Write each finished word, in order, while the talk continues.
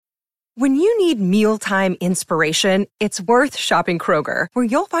When you need mealtime inspiration, it's worth shopping Kroger, where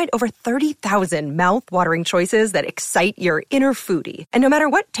you'll find over 30,000 mouth-watering choices that excite your inner foodie. And no matter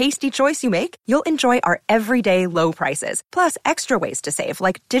what tasty choice you make, you'll enjoy our everyday low prices, plus extra ways to save,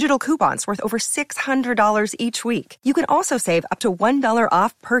 like digital coupons worth over $600 each week. You can also save up to $1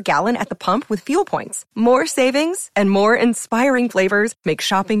 off per gallon at the pump with fuel points. More savings and more inspiring flavors make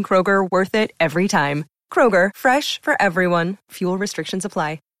shopping Kroger worth it every time. Kroger, fresh for everyone. Fuel restrictions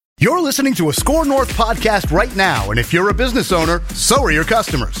apply. You're listening to a Score North podcast right now, and if you're a business owner, so are your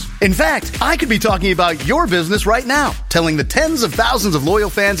customers. In fact, I could be talking about your business right now, telling the tens of thousands of loyal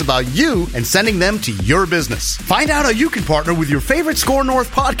fans about you and sending them to your business. Find out how you can partner with your favorite Score North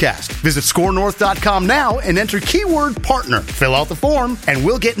podcast. Visit scorenorth.com now and enter keyword partner. Fill out the form, and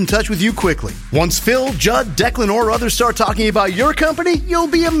we'll get in touch with you quickly. Once Phil, Judd, Declan, or others start talking about your company, you'll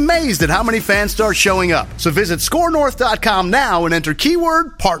be amazed at how many fans start showing up. So visit scorenorth.com now and enter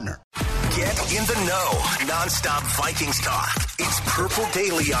keyword partner. Get in the know. Non-stop Vikings talk. It's Purple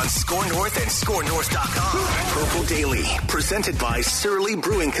Daily on Score North and ScoreNorth.com. Purple Daily, presented by Surly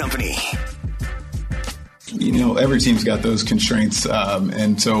Brewing Company. You know, every team's got those constraints.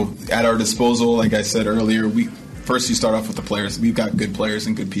 And so at our disposal, like I said earlier, first you start off with the players. We've got good players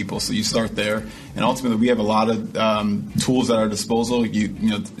and good people, so you start there. And ultimately, we have a lot of tools at our disposal, you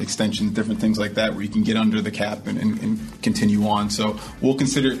know, extensions, different things like that, where you can get under the cap and continue on. So we'll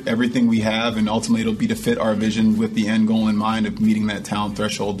consider everything we have, and ultimately it'll be to fit our vision with the end goal in mind of meeting that talent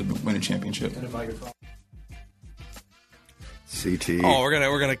threshold to win a championship. CT. Oh,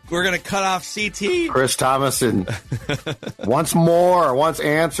 we're gonna cut off CT. Chris Thomason wants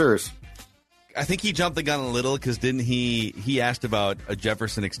answers. I think he jumped the gun a little because didn't he asked about a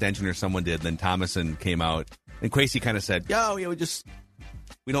Jefferson extension, or someone did. Then Thomason came out and Kwesi kind of said, "Yo, yeah,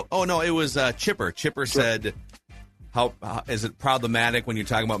 we don't." Oh no, it was Chipper. Chipper said, "How is it problematic when you're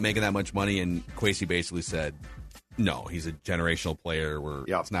talking about making that much money?" And Kwesi basically said, "No, he's a generational player.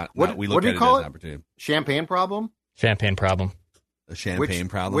 It's not. We look at it as an opportunity. Champagne problem. Champagne problem. A champagne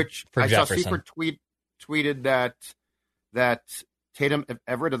problem. Which for I Jefferson. saw Seifert tweeted that Tatum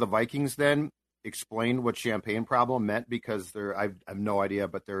Everett of the Vikings then explained what champagne problem meant, because I have no idea,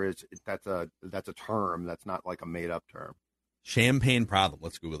 but that's a term that's not like a made up term. Champagne problem.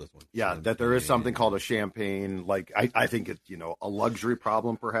 Let's Google this one. Yeah, that there is something called a champagne. Like I think it's a luxury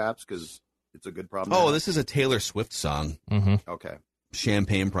problem perhaps, because it's a good problem. Oh, this is a Taylor Swift song. Mm-hmm. Okay.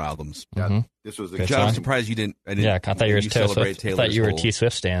 Champagne problems. Yeah, Mm-hmm. This was. I'm surprised you didn't. I thought you were Taylor Swift. I thought you were a T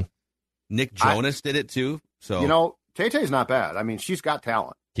Swift stan. Nick Jonas did it too. So Tay-Tay's not bad. I mean, she's got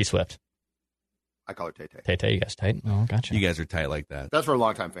talent. T Swift. I call her Tay-Tay. Tay-Tay, you guys tight? Oh, gotcha. You guys are tight like that. That's where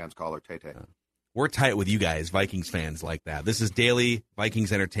longtime fans call her Tay-Tay. We're tight with you guys, Vikings fans like that. This is daily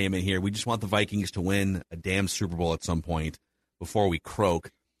Vikings entertainment here. We just want the Vikings to win a damn Super Bowl at some point before we croak.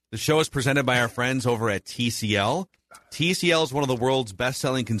 The show is presented by our friends over at TCL. TCL is one of the world's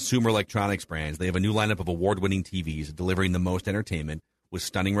best-selling consumer electronics brands. They have a new lineup of award-winning TVs delivering the most entertainment with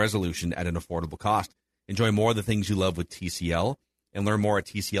stunning resolution at an affordable cost. Enjoy more of the things you love with TCL and learn more at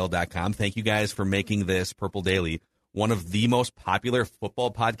TCL.com. Thank you guys for making this Purple Daily one of the most popular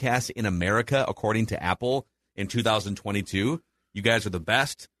football podcasts in America, according to Apple, in 2022. You guys are the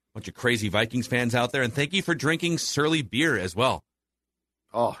best. Bunch of crazy Vikings fans out there. And thank you for drinking Surly beer as well.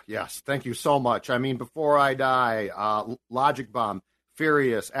 Oh, yes. Thank you so much. I mean, Before I Die, Logic Bomb,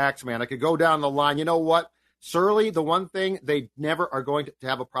 Furious, Axeman. I could go down the line. You know what? Surly, the one thing they never are going to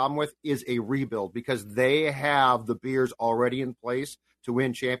have a problem with is a rebuild, because they have the beers already in place to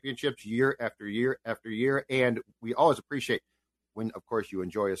win championships year after year after year. And we always appreciate when, of course, you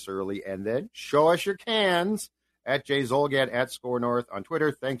enjoy a Surly, and then show us your cans at Jay Zolgad at Score North on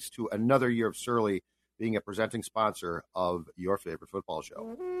Twitter. Thanks to another year of Surly being a presenting sponsor of your favorite football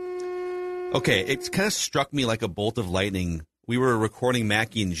show. Okay, it kind of struck me like a bolt of lightning. We were recording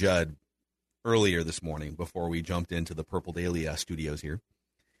Mackie and Judd earlier this morning before we jumped into the Purple Daily studios here.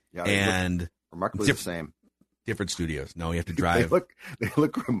 Yeah, and remarkably the same. Different studios. No, you have to drive. They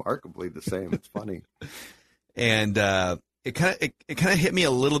look remarkably the same. It's funny. And it kind of hit me a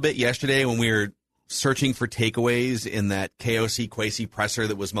little bit yesterday when we were searching for takeaways in that KOC Kwesi presser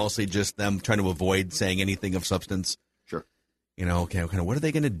that was mostly just them trying to avoid saying anything of substance. Sure. Kind of what are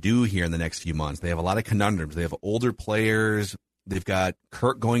they going to do here in the next few months? They have a lot of conundrums. They have older players. They've got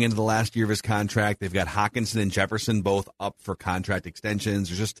Kirk going into the last year of his contract. They've got Hockenson and Jefferson both up for contract extensions.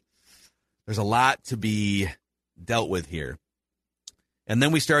 There's a lot to be dealt with here. And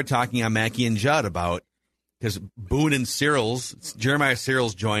then we started talking on Mackie and Judd about, because Boone and Jeremiah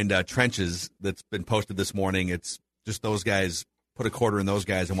Searles joined Trenches that's been posted this morning. It's just those guys, put a quarter in those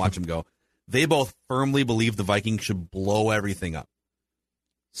guys and watch them go. They both firmly believe the Vikings should blow everything up.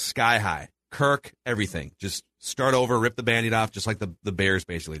 sky high. Kirk, everything. Just start over, rip the Band-Aid off, just like the Bears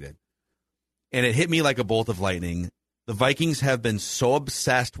basically did. And it hit me like a bolt of lightning. The Vikings have been so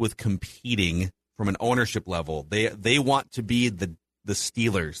obsessed with competing from an ownership level. They want to be the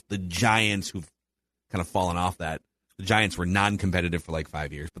Steelers, the Giants, who've kind of fallen off that. The Giants were non-competitive for like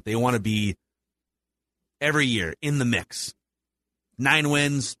 5 years, but they want to be every year in the mix. 9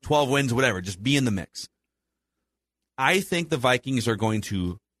 wins, 12 wins, whatever. Just be in the mix. I think the Vikings are going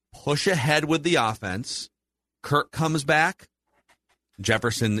to push ahead with the offense. Kirk comes back.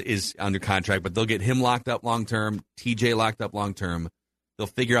 Jefferson is under contract, but they'll get him locked up long-term, TJ locked up long-term. They'll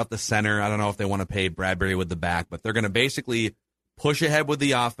figure out the center. I don't know if they want to pay Bradbury with the back, but they're going to basically push ahead with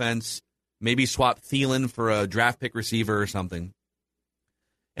the offense, maybe swap Thielen for a draft pick receiver or something,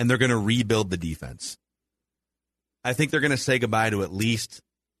 and they're going to rebuild the defense. I think they're going to say goodbye to at least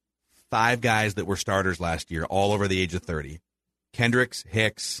 5 guys that were starters last year, all over the age of 30. Kendricks,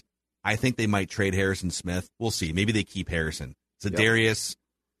 Hicks. I think they might trade Harrison Smith. We'll see. Maybe they keep Harrison. Za'Darius. Yep.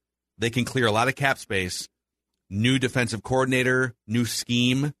 They can clear a lot of cap space. New defensive coordinator, new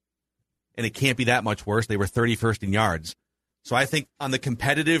scheme, and it can't be that much worse. They were 31st in yards. So I think on the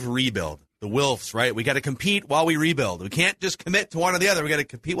competitive rebuild, the Wilfs, right? We got to compete while we rebuild. We can't just commit to one or the other. We got to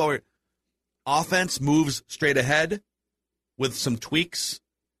compete while we're... Offense moves straight ahead with some tweaks.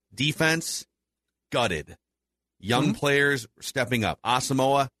 Defense, gutted. Young players stepping up.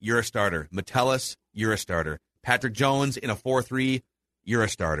 Asamoah, you're a starter. Metellus, you're a starter. Patrick Jones in a 4-3, you're a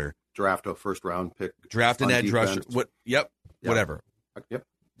starter. Draft a first-round pick. Draft an edge rusher. Whatever. Yep.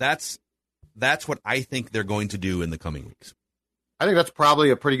 That's what I think they're going to do in the coming weeks. I think that's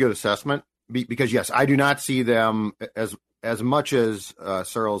probably a pretty good assessment because, yes, I do not see them as much as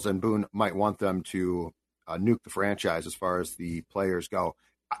Searles and Boone might want them to nuke the franchise as far as the players go.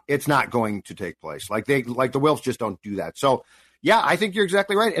 It's not going to take place. Like the Wilfs just don't do that. So, yeah, I think you're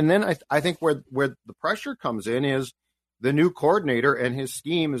exactly right. And then I think where the pressure comes in is the new coordinator and his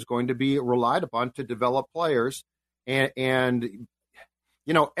scheme is going to be relied upon to develop players. And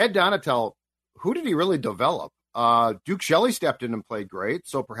you know, Ed Donatel, who did he really develop? Duke Shelley stepped in and played great.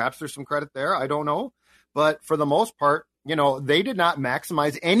 So perhaps there's some credit there. I don't know. But for the most part, you know, they did not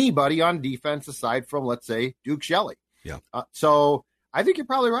maximize anybody on defense aside from, let's say, Duke Shelley. Yeah. So I think you're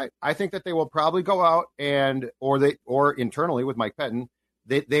probably right. I think that they will probably go out or internally with Mike Pettin,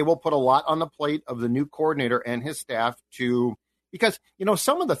 they will put a lot on the plate of the new coordinator and his staff because, you know,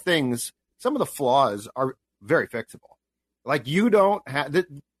 some of the flaws are very fixable. Like you don't have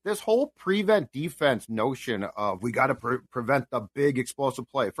this whole prevent defense notion of we got to prevent the big explosive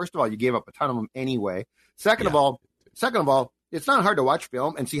play. First of all, you gave up a ton of them anyway. Second of all, it's not hard to watch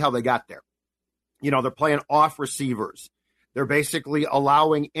film and see how they got there. You know, they're playing off receivers. They're basically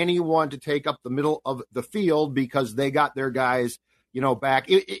allowing anyone to take up the middle of the field because they got their guys, you know, back.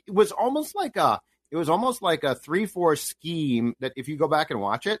 It was almost like a 3-4 scheme that, if you go back and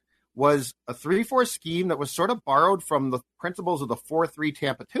watch it, was a 3-4 scheme that was sort of borrowed from the principles of the 4-3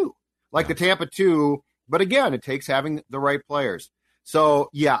 Tampa 2. Like the Tampa 2, but again, it takes having the right players. So,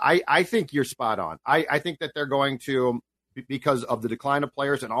 yeah, I think you're spot on. I think that they're going to, because of the decline of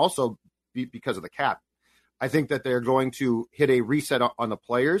players and also because of the cap, I think that they're going to hit a reset on the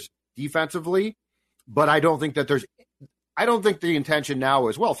players defensively, but I don't think the intention now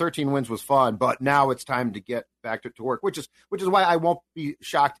is, well, 13 wins was fun, but now it's time to get back to work, which is why I won't be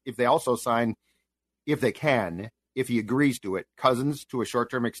shocked if they also sign, if he agrees to it, Cousins to a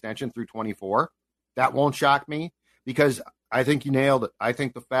short-term extension through 24. That won't shock me because I think you nailed it. I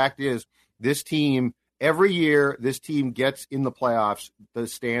think the fact is this team, every year this team gets in the playoffs, the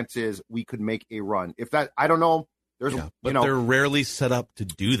stance is we could make a run. If that, I don't know. But they're rarely set up to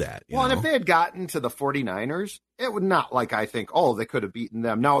do that. And if they had gotten to the 49ers, it would not like I think, oh, they could have beaten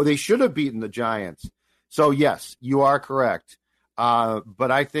them. No, they should have beaten the Giants. So, yes, you are correct.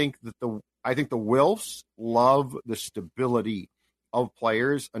 But I think that the Wilfs love the stability of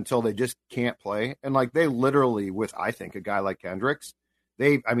players until they just can't play. And like they literally, with I think a guy like Kendricks,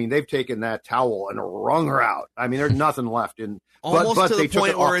 they've taken that towel and wrung her out. I mean, there's nothing left in almost to the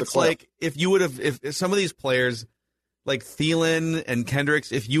point where it's like if some of these players like Thielen and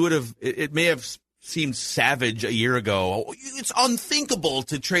Kendricks, if you would have, it may have seemed savage a year ago. It's unthinkable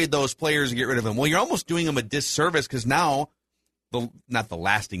to trade those players and get rid of them. Well, you're almost doing them a disservice because now, not the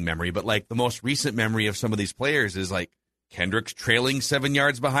lasting memory, but like the most recent memory of some of these players is like Kendricks trailing 7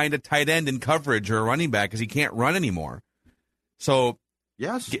 yards behind a tight end in coverage or a running back because he can't run anymore. So,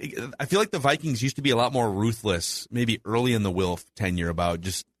 yes, I feel like the Vikings used to be a lot more ruthless, maybe early in the Wilf tenure, about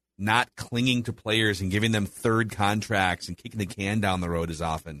just not clinging to players and giving them third contracts and kicking the can down the road as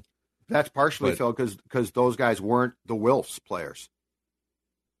often. That's partially, Phil, because those guys weren't the Wilfs players.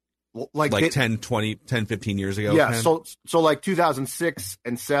 Like 10, 15 years ago? Yeah, so like 2006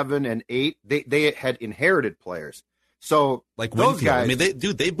 and 7 and 8, they had inherited players. So like those Winfield. Guys, I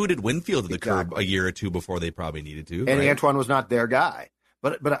mean, they booted Winfield to the curb a year or two before they probably needed to. And right? Antoine was not their guy.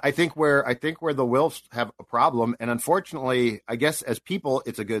 But I think where the Wilfs have a problem, and unfortunately, I guess as people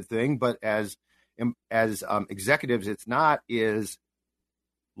it's a good thing, but as executives it's not, is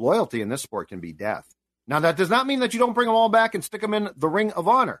loyalty in this sport can be death. Now that does not mean that you don't bring them all back and stick them in the Ring of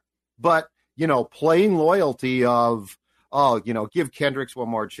Honor, but playing loyalty of give Kendricks one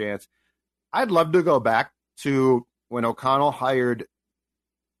more chance. I'd love to go back to when O'Connell hired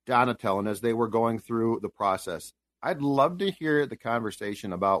Donatel, and as they were going through the process, I'd love to hear the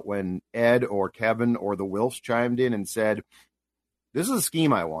conversation about when Ed or Kevin or the Wilfs chimed in and said, this is a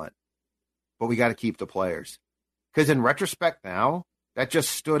scheme I want, but we got to keep the players. Because in retrospect now, that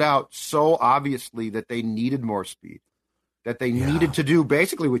just stood out so obviously that they needed more speed, that they needed to do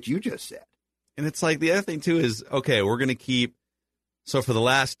basically what you just said. And it's like the other thing, too, is, okay, we're going to keep – so for the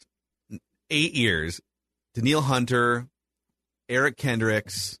last 8 years, Danielle Hunter, Eric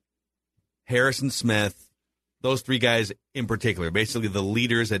Kendricks, Harrison Smith, those three guys in particular, basically the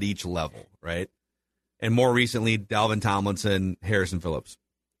leaders at each level, right? And more recently, Dalvin Tomlinson, Harrison Phillips.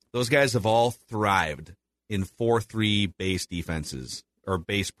 Those guys have all thrived in 4-3 base defenses or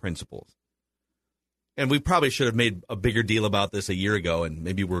base principles. And we probably should have made a bigger deal about this a year ago, and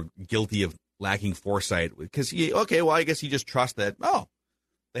maybe we're guilty of lacking foresight because, I guess you just trust that,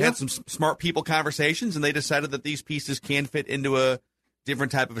 they had some smart people conversations, and they decided that these pieces can fit into a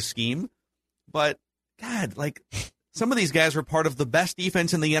different type of a scheme. But, God, like, some of these guys were part of the best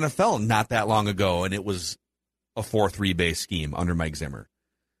defense in the NFL not that long ago, and it was a 4-3 base scheme under Mike Zimmer.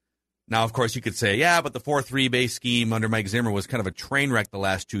 Now, of course, you could say, but the 4-3 base scheme under Mike Zimmer was kind of a train wreck the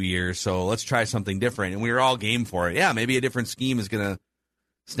last 2 years, so let's try something different. And we were all game for it. Yeah, maybe a different scheme is going to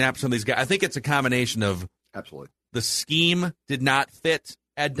snap some of these guys. I think it's a combination of absolutely the scheme did not fit.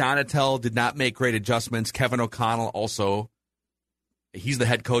 Ed Donatel did not make great adjustments. Kevin O'Connell also, he's the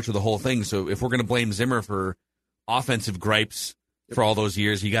head coach of the whole thing. So if we're going to blame Zimmer for offensive gripes for all those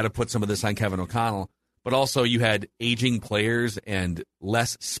years, you got to put some of this on Kevin O'Connell. But also you had aging players and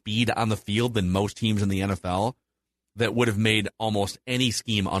less speed on the field than most teams in the NFL that would have made almost any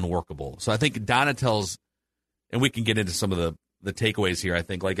scheme unworkable. So I think Donatel's, and we can get into some of the takeaways here, I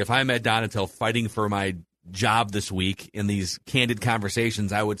think. Like if I'm Ed Donatel fighting for my job this week in these candid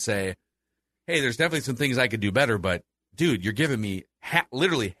conversations, I would say, hey, there's definitely some things I could do better, but dude, you're giving me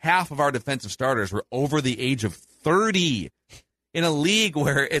literally half of our defensive starters were over the age of 30 in a league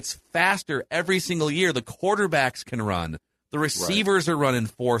where it's faster every single year. The quarterbacks can run. The receivers are running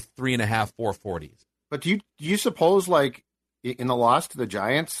 3.5, 4.40s. But do you suppose, like, in the loss to the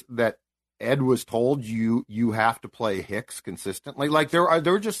Giants, that Ed was told you have to play Hicks consistently? Like, there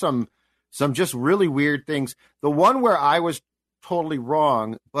were just some just really weird things. The one where I was totally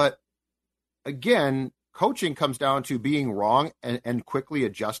wrong, but again, coaching comes down to being wrong and quickly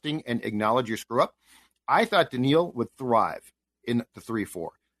adjusting and acknowledge your screw up. I thought Danielle would thrive in the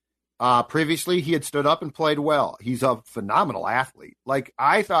 3-4. Previously, he had stood up and played well. He's a phenomenal athlete. Like,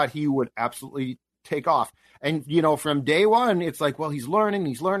 I thought he would absolutely take off. And, from day one, it's like, well, he's learning.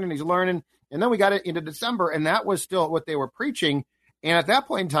 And then we got it into December, and that was still what they were preaching. And at that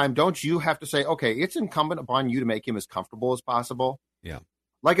point in time, don't you have to say, okay, it's incumbent upon you to make him as comfortable as possible? Yeah.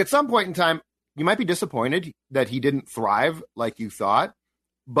 Like, at some point in time, you might be disappointed that he didn't thrive like you thought,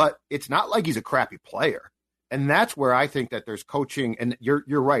 but it's not like he's a crappy player. And that's where I think that there's coaching, and you're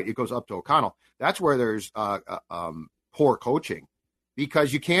right, it goes up to O'Connell. That's where there's poor coaching,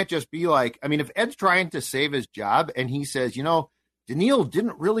 because you can't just be like, I mean, if Ed's trying to save his job and he says, Danielle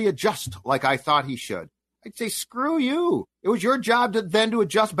didn't really adjust like I thought he should, I'd say, screw you. It was your job to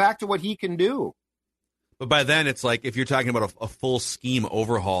adjust back to what he can do. But by then, it's like if you're talking about a full scheme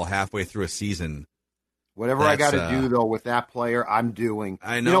overhaul halfway through a season. Whatever I got to do, though, with that player, I'm doing.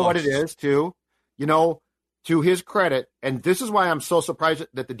 I know. You know what it is, too? To his credit, and this is why I'm so surprised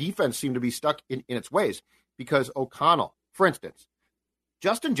that the defense seemed to be stuck in its ways, because O'Connell, for instance,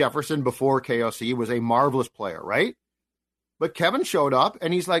 Justin Jefferson before KOC was a marvelous player, right? But Kevin showed up,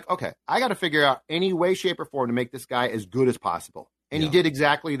 and he's like, okay, I got to figure out any way, shape, or form to make this guy as good as possible. And he did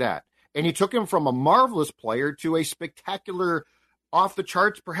exactly that. And he took him from a marvelous player to a spectacular, off the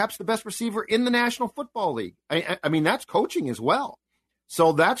charts, perhaps the best receiver in the National Football League. I mean, that's coaching as well.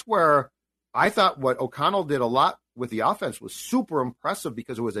 So that's where I thought what O'Connell did a lot with the offense was super impressive,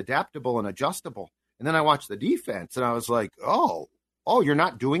 because it was adaptable and adjustable. And then I watched the defense, and I was like, oh, you're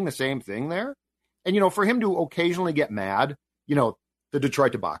not doing the same thing there? And, for him to occasionally get mad, the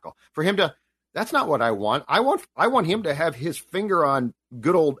Detroit debacle, for him to That's not what I want. I want him to have his finger on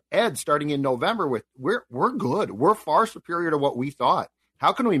good old Ed starting in November with we're good. We're far superior to what we thought.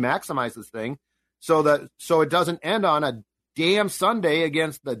 How can we maximize this thing so it doesn't end on a damn Sunday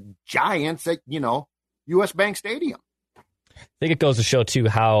against the Giants at, US Bank Stadium? I think it goes to show, too,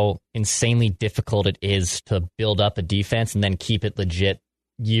 how insanely difficult it is to build up a defense and then keep it legit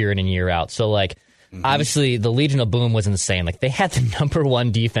year in and year out. So, obviously, the Legion of Boom was insane. They had the number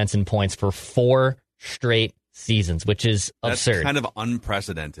one defense in points for 4 straight seasons, which is absurd. That's kind of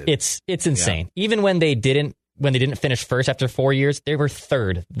unprecedented. It's insane. Yeah. Even when they didn't finish first after 4 years, they were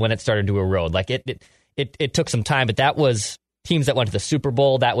third when it started to erode. It took some time, but that was teams that went to the Super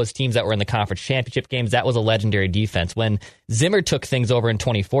Bowl. That was teams that were in the conference championship games. That was a legendary defense. When Zimmer took things over in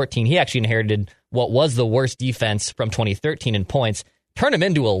 2014, he actually inherited what was the worst defense from 2013 in points, turned him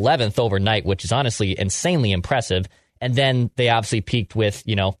into 11th overnight, which is honestly insanely impressive. And then they obviously peaked with,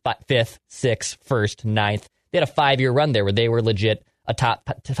 5th, 6th, 1st, 9th. They had a 5-year run there where they were legit a top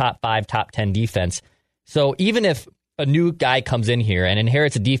 5, top 10 defense. So even if a new guy comes in here and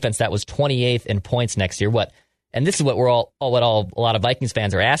inherits a defense that was 28th in points next year, and this is what a lot of Vikings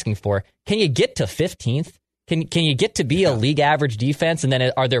fans are asking for, can you get to 15th? Can you get to be a league average defense? And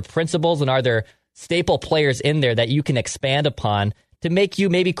then are there principles and are there staple players in there that you can expand upon to make you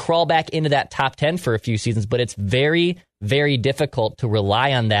maybe crawl back into that top 10 for a few seasons? But it's very, very difficult to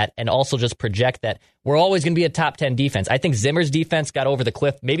rely on that and also just project that we're always going to be a top 10 defense. I think Zimmer's defense got over the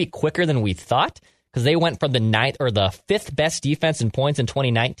cliff maybe quicker than we thought, because they went from the 9th or the 5th best defense in points in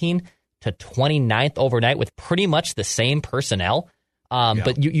 2019 to 29th overnight with pretty much the same personnel.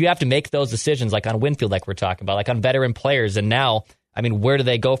 But you have to make those decisions, like on Winfield, like we're talking about, like on veteran players. And now, where do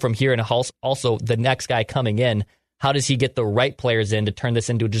they go from here? And also the next guy coming in, how does he get the right players in to turn this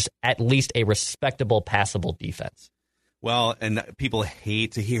into just at least a respectable, passable defense? Well, and people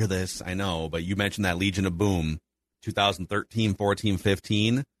hate to hear this, I know, but you mentioned that Legion of Boom, 2013, 14,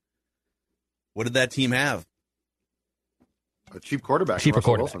 15. What did that team have? A cheap quarterback. Cheaper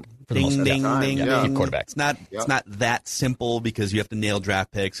quarterback. Ding, ding, ding. Cheap quarterback. It's not that simple because you have to nail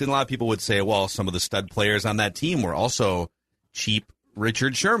draft picks. And a lot of people would say, well, some of the stud players on that team were also cheap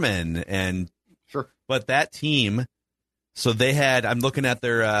Richard Sherman. And sure. But that team, so they had, I'm looking at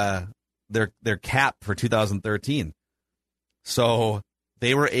their cap for 2013. So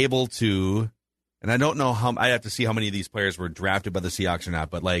they were able to, and I don't know I have to see how many of these players were drafted by the Seahawks or not,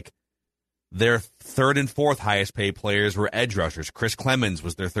 but their 3rd and 4th highest paid players were edge rushers. Chris Clemens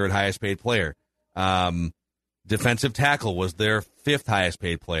was their 3rd highest paid player. Defensive tackle was their 5th highest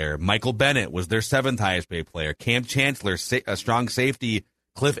paid player. Michael Bennett was their 7th highest paid player. Cam Chancellor, a strong safety,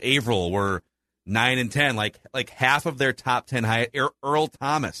 Cliff Averill were 9 and 10. Like half of their top 10 Earl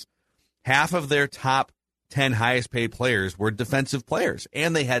Thomas, half of their top 10 highest paid players were defensive players.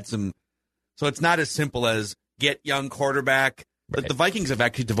 And they had some, so it's not as simple as get young quarterback. But the Vikings have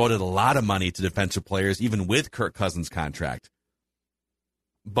actually devoted a lot of money to defensive players, even with Kirk Cousins' contract.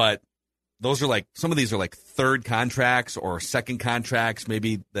 But those are some of these are 3rd contracts or 2nd contracts,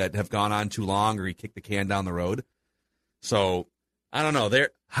 maybe that have gone on too long or he kicked the can down the road. So I don't know.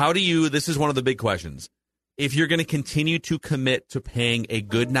 This is one of the big questions. If you're going to continue to commit to paying a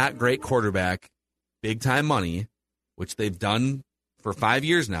good, not great quarterback big time money, which they've done for 5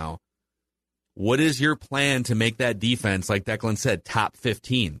 years now, what is your plan to make that defense, like Declan said, top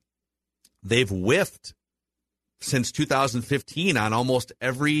 15? They've whiffed since 2015 on almost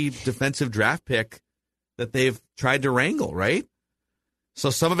every defensive draft pick that they've tried to wrangle, right? So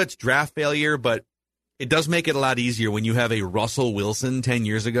some of it's draft failure, but it does make it a lot easier when you have a Russell Wilson 10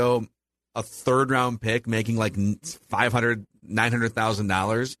 years ago, a 3rd-round pick making $500,000,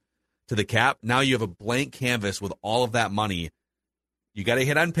 $900,000 to the cap. Now you have a blank canvas with all of that money. You got to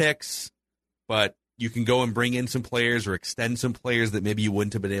hit on picks, but you can go and bring in some players or extend some players that maybe you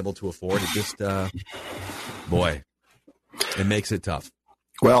wouldn't have been able to afford. It just, boy, it makes it tough.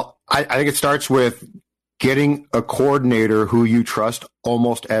 Well, I think it starts with getting a coordinator who you trust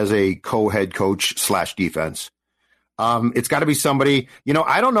almost as a co-head coach / defense. It's got to be somebody,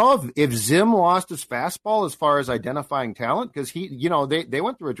 I don't know if Zim lost his fastball as far as identifying talent, because they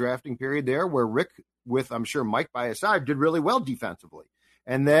went through a drafting period there where Rick, with I'm sure Mike by his side, did really well defensively.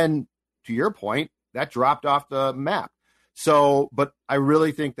 And then, to your point, that dropped off the map. So, but I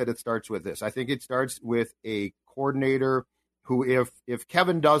really think that it starts with this. I think it starts with a coordinator who, if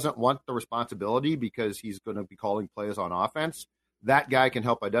Kevin doesn't want the responsibility because he's going to be calling plays on offense, that guy can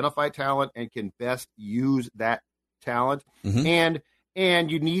help identify talent and can best use that talent. Mm-hmm.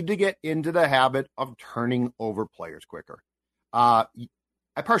 And you need to get into the habit of turning over players quicker. I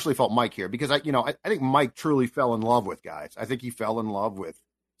partially fault Mike here because I think Mike truly fell in love with guys. I think he fell in love with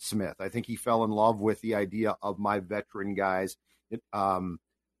Smith. I think he fell in love with the idea of my veteran guys.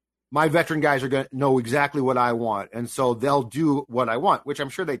 My veteran guys are going to know exactly what I want, and so they'll do what I want, which I'm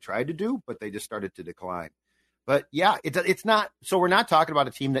sure they tried to do, but they just started to decline. But yeah, it's not. So we're not talking about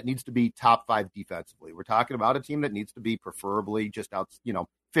a team that needs to be top 5 defensively. We're talking about a team that needs to be preferably just out,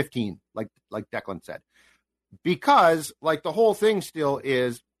 15, like Declan said, because like the whole thing still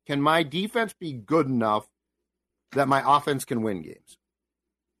is, can my defense be good enough that my offense can win games?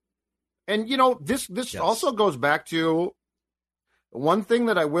 And this yes. Also goes back to one thing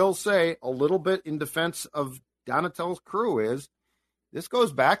that I will say a little bit in defense of Donatello's crew is, this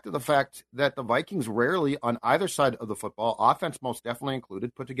goes back to the fact that the Vikings rarely, on either side of the football, offense most definitely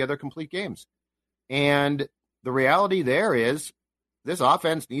included, put together complete games. And the reality there is, this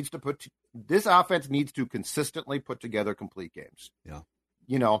offense needs to consistently put together complete games. Yeah.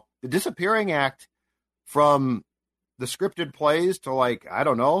 The disappearing act from the scripted plays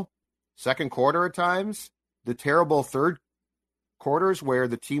to second quarter at times, the terrible third quarters where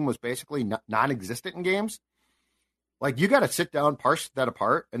the team was basically non-existent in games. You got to sit down, parse that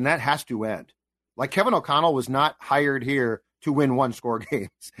apart, and that has to end. Kevin O'Connell was not hired here to win one-score games.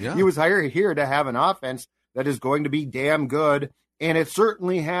 Yeah. He was hired here to have an offense that is going to be damn good, and it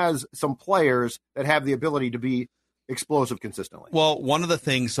certainly has some players that have the ability to be explosive consistently. Well, one of the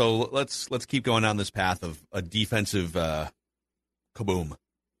things, so let's keep going down this path of a defensive kaboom,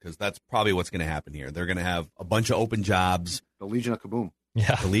 because that's probably what's going to happen here. They're going to have a bunch of open jobs. The Legion of Kaboom.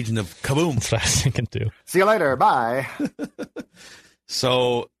 Yeah. The Legion of Kaboom. That's what I was thinking too. See you later. Bye.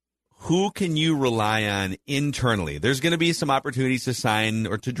 So who can you rely on internally? There's going to be some opportunities to sign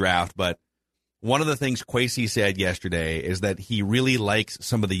or to draft, but one of the things Kwesi said yesterday is that he really likes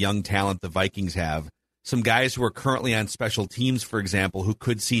some of the young talent the Vikings have. Some guys who are currently on special teams, for example, who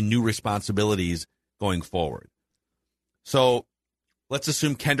could see new responsibilities going forward. So let's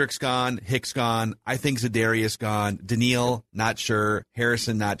assume Kendrick's gone, Hicks gone. I think Za'Darius gone. Daniil, not sure.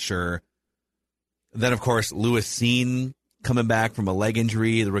 Harrison, not sure. Then, of course, Lewis Cine coming back from a leg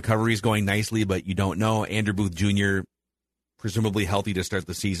injury. The recovery is going nicely, but you don't know. Andrew Booth Jr., presumably healthy to start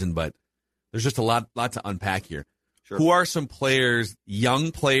the season, but there's just a lot to unpack here. Sure. Who are some players,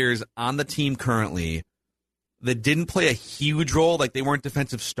 young players on the team currently that didn't play a huge role, like they weren't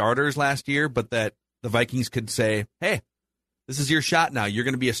defensive starters last year, but that the Vikings could say, hey, this is your shot now. You're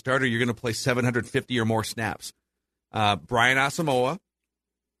going to be a starter. You're going to play 750 or more snaps. Brian Asamoah,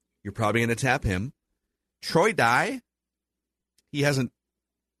 you're probably going to tap him. Troy Dye, he hasn't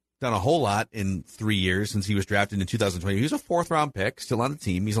done a whole lot in 3 years since he was drafted in 2020. He was a 4th-round pick, still on the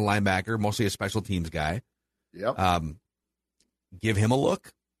team. He's a linebacker, mostly a special teams guy. Yep. Give him a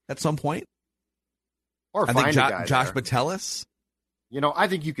look at some point. Or I find think a guy Josh there. Metellus. I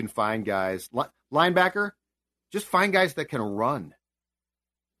think you can find guys. Linebacker, just find guys that can run.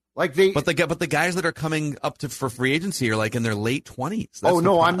 But the guys that are coming up for free agency are in their late 20s.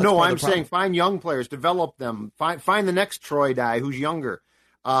 I'm saying find young players, develop them, find the next Troy Dye who's younger.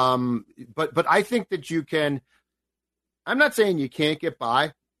 But I think that you can. I'm not saying you can't get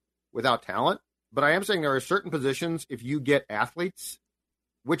by without talent, but I am saying there are certain positions if you get athletes,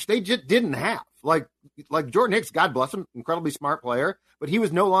 which they just didn't have. Like Jordan Hicks, God bless him, incredibly smart player, but he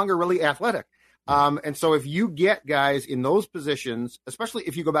was no longer really athletic. And so if you get guys in those positions, especially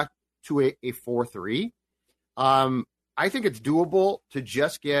if you go back to a 4-3, I think it's doable to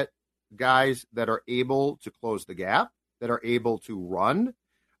just get guys that are able to close the gap, that are able to run.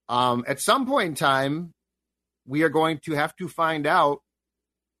 At some point in time, we are going to have to find out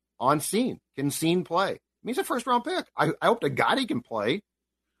on Cine. Can Cine play? I mean, he's a first-round pick. I hope to God he can play.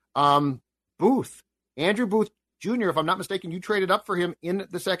 Andrew Booth Jr., if I'm not mistaken, you traded up for him in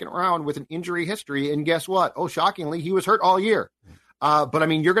the second round with an injury history, and guess what? Oh, shockingly, he was hurt all year. But, I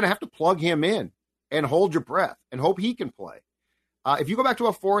mean, you're going to have to plug him in and hold your breath and hope he can play. If you go back to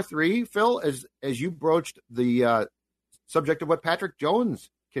a 4-3, Phil, as you broached the subject of what Patrick Jones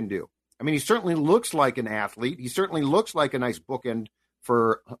can do. I mean, he certainly looks like an athlete. He certainly looks like a nice bookend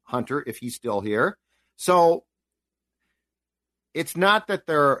for Hunter if he's still here. So it's not that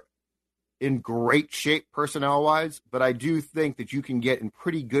they're in great shape personnel-wise, but I do think that you can get in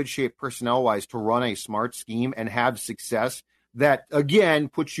pretty good shape personnel-wise to run a smart scheme and have success that, again,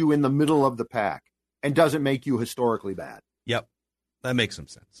 puts you in the middle of the pack and doesn't make you historically bad. Yep, that makes some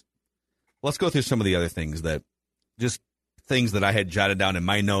sense. Let's go through some of the other things that I had jotted down in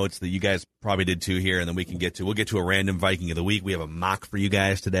my notes that you guys probably did too here, and then we'll get to a random Viking of the week. We have a mock for you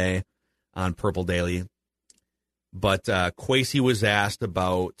guys today on Purple Daily. But Kwesi was asked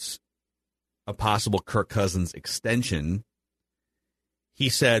about a possible Kirk Cousins extension. He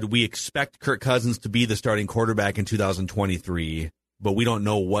said, we expect Kirk Cousins to be the starting quarterback in 2023, but we don't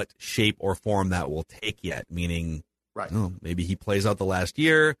know what shape or form that will take yet, meaning Right. Maybe he plays out the last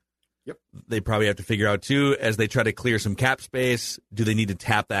year. Yep. They probably have to figure out, too, as they try to clear some cap space, do they need to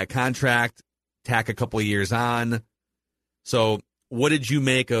tap that contract, tack a couple of years on? So what did you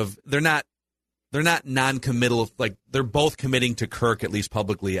make of – they're not non-committal. Like, they're both committing to Kirk, at least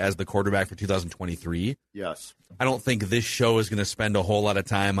publicly, as the quarterback for 2023. Yes. I don't think this show is going to spend a whole lot of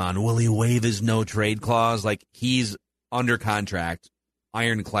time on, will he waive his no-trade clause? Like, he's under contract,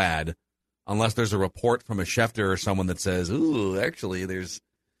 ironclad, unless there's a report from a Schefter or someone that says, ooh, actually, there's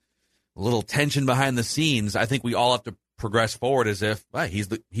a little tension behind the scenes. I think we all have to progress forward as if he's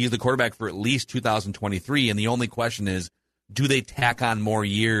the quarterback for at least 2023, and the only question is, do they tack on more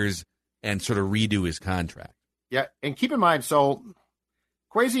years and sort of redo his contract? Yeah, and keep in mind, so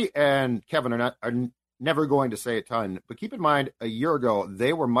Kwesi and Kevin are never going to say a ton, but keep in mind, a year ago,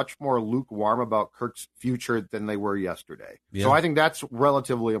 they were much more lukewarm about Kirk's future than they were yesterday. Yeah. So I think that's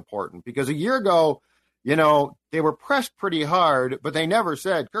relatively important, because a year ago, they were pressed pretty hard, but they never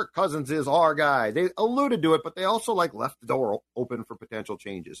said Kirk Cousins is our guy. They alluded to it, but they also left the door open for potential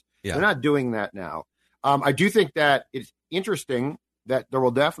changes. Yeah. They're not doing that now. I do think that it's interesting that there will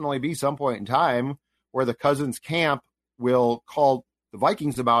definitely be some point in time where the Cousins camp will call the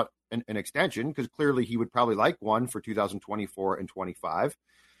Vikings about an extension, because clearly he would probably like one for 2024 and 25.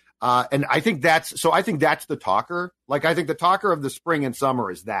 And I think that's the talker. I think the talker of the spring and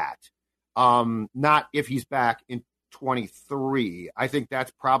summer is that, not if he's back in 23. I think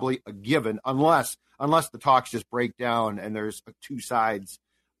that's probably a given, unless the talks just break down and there's two sides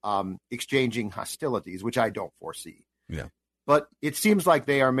exchanging hostilities, which I don't foresee. Yeah. But it seems like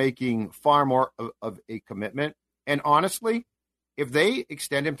they are making far more of a commitment. And honestly, if they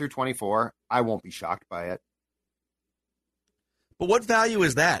extend him through 24, I won't be shocked by it. But what value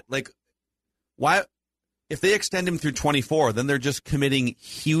is that? Why? If they extend him through 24, then they're just committing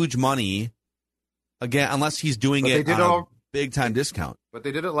huge money again, unless he's doing it on a big-time discount. But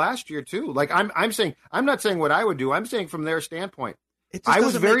they did it last year too. I'm not saying what I would do. I'm saying from their standpoint. I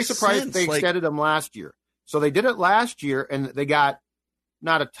was very surprised that they extended him last year. So they did it last year, and they got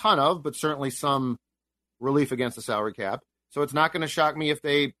not a ton of, but certainly some relief against the salary cap. So it's not going to shock me if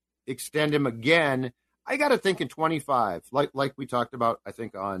they extend him again. I got to think in 25, like we talked about, I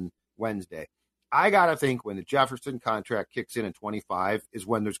think, on Wednesday. I got to think when the Jefferson contract kicks in 25 is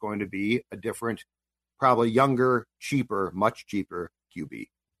when there's going to be a different, probably younger, cheaper, much cheaper QB.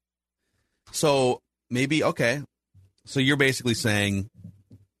 So maybe, okay. So you're basically saying,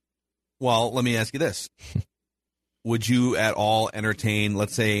 well, let me ask you this. Would you at all entertain,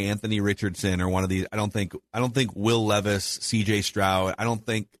 let's say, Anthony Richardson or one of these? I don't think Will Levis, C.J. Stroud, I don't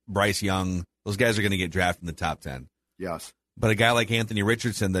think Bryce Young, those guys are going to get drafted in the top 10. Yes. But a guy like Anthony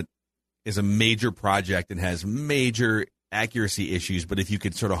Richardson that is a major project and has major accuracy issues, but if you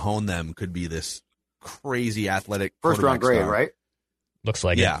could sort of hone them, could be this crazy athletic first-round grade, right? Looks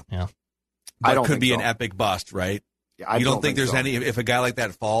like it. Yeah. But I don't could think be so. an epic bust, right? Yeah, you don't think there's so. any if a guy like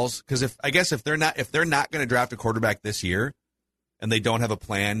that falls? Because if they're not going to draft a quarterback this year, and they don't have a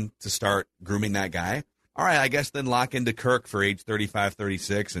plan to start grooming that guy, all right, I guess then lock into Kirk for age 35,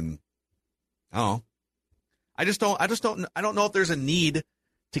 36, and I don't know if there's a need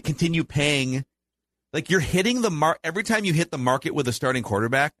to continue paying. You're hitting the every time you hit the market with a starting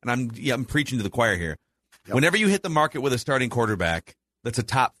quarterback, and I'm preaching to the choir here. Yep. Whenever you hit the market with a starting quarterback that's a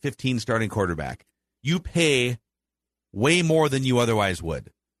top 15 starting quarterback, you pay way more than you otherwise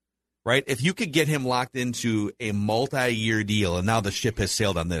would, right? If you could get him locked into a multi-year deal, and now the ship has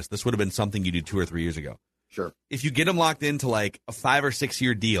sailed on this would have been something you did 2 or 3 years ago. Sure. If you get him locked into a 5 or 6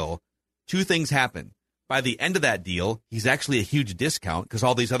 year deal, two things happen. By the end of that deal, he's actually a huge discount because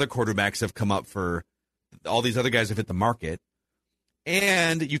all these other quarterbacks have come up for all these other guys have hit the market.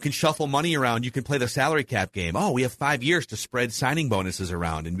 And you can shuffle money around. You can play the salary cap game. Oh, we have 5 years to spread signing bonuses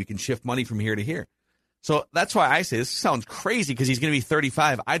around, and we can shift money from here to here. So that's why I say this sounds crazy because he's going to be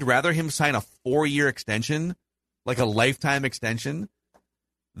 35. I'd rather him sign a 4-year extension, like a lifetime extension,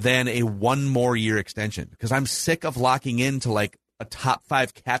 than a 1 more year extension because I'm sick of locking into a top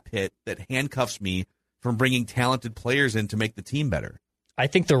 5 cap hit that handcuffs me from bringing talented players in to make the team better. I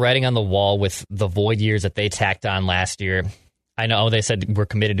think the writing on the wall with the void years that they tacked on last year, I know they said we're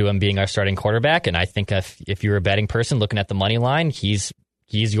committed to him being our starting quarterback, and I think if you're a betting person looking at the money line, he's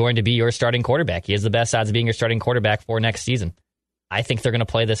going to be your starting quarterback. He has the best odds of being your starting quarterback for next season. I think they're going to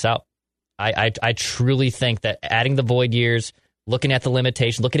play this out. I truly think that adding the void years, looking at the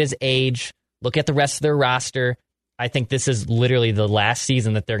limitation, look at his age, look at the rest of their roster, I think this is literally the last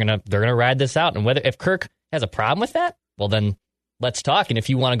season that they're gonna ride this out. And if Kirk has a problem with that, well then let's talk. And if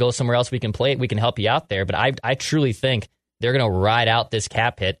you want to go somewhere else, we can play it. We can help you out there. But I truly think they're going to ride out this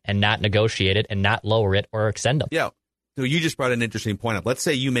cap hit and not negotiate it and not lower it or extend them. Yeah. So you just brought an interesting point up. Let's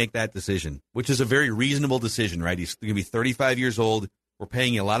say you make that decision, which is a very reasonable decision, right? He's going to be 35 years old. We're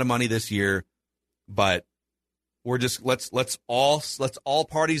paying you a lot of money this year, but we're just let's all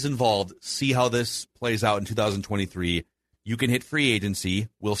parties involved see how this plays out in 2023. You can hit free agency.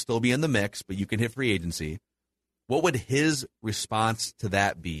 We'll still be in the mix, but you can hit free agency. What would his response to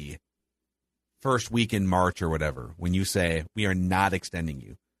that be first week in March or whatever, when you say, we are not extending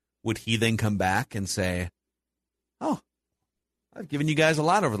you? Would he then come back and say, oh, I've given you guys a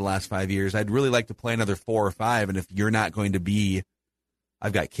lot over the last 5 years. I'd really like to play another 4 or 5, and if you're not going to be,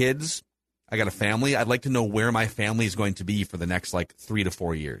 I've got kids, I got a family, I'd like to know where my family is going to be for the next 3 to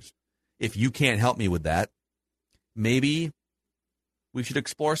 4 years. If you can't help me with that, maybe we should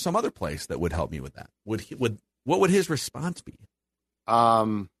explore some other place that would help me with that. What would his response be?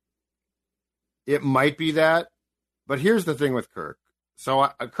 It might be that, but here's the thing with Kirk. So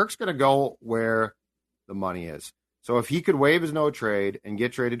Kirk's going to go where the money is. So if he could waive his no trade and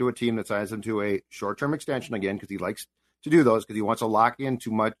get traded to a team that signs him to a short-term extension again, because he likes to do those, because he wants to lock in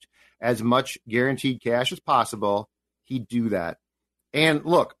as much guaranteed cash as possible, he'd do that. And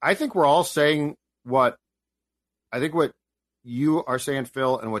look, I think we're all saying what you are saying,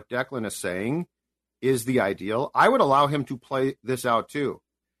 Phil, and what Declan is saying is the ideal. I would allow him to play this out too.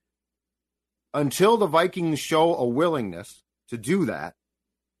 Until the Vikings show a willingness to do that,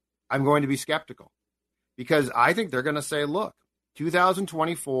 I'm going to be skeptical, because I think they're going to say, look,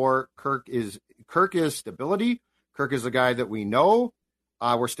 2024, Kirk is stability. Kirk is a guy that we know.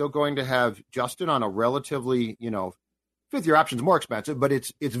 We're still going to have Justin on a relatively, fifth-year option is more expensive, but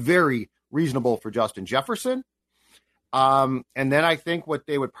it's very reasonable for Justin Jefferson. And then I think what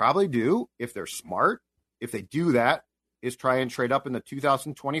they would probably do, if they're smart, if they do that, is try and trade up in the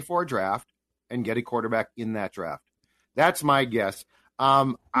 2024 draft and get a quarterback in that draft. That's my guess.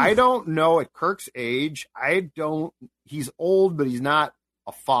 I don't know at Kirk's age. He's old, but he's not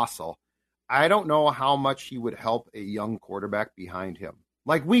a fossil. I don't know how much he would help a young quarterback behind him.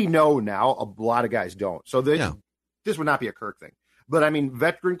 Like we know now, a lot of guys don't. So this would not be a Kirk thing. But,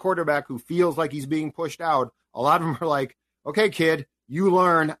 veteran quarterback who feels like he's being pushed out, a lot of them are like, okay, kid, you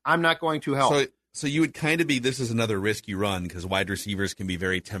learn. I'm not going to help. So you would kind of be, this is another risk you run, because wide receivers can be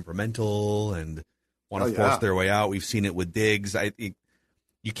very temperamental and want to force their way out. We've seen it with Diggs.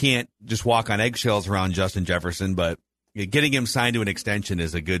 You can't just walk on eggshells around Justin Jefferson, but getting him signed to an extension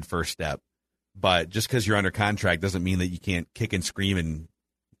is a good first step. But just because you're under contract doesn't mean that you can't kick and scream and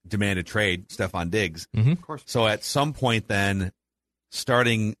demand a trade, Stephon Diggs. Mm-hmm. Of course. So at some point then,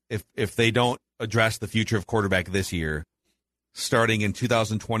 starting, if they don't address the future of quarterback this year, starting in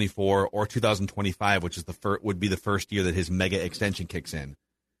 2024 or 2025, which is would be the first year that his mega extension kicks in,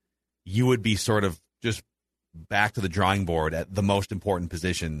 you would be sort of just back to the drawing board at the most important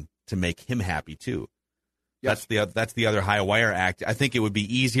position to make him happy too. Yes. That's the other high wire act. I think it would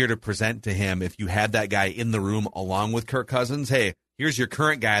be easier to present to him if you had that guy in the room along with Kirk Cousins. Hey, here's your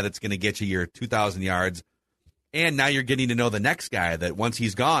current guy that's going to get you your 2,000 yards, and now you're getting to know the next guy that once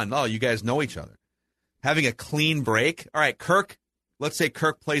he's gone, you guys know each other. Having a clean break. All right, Kirk, let's say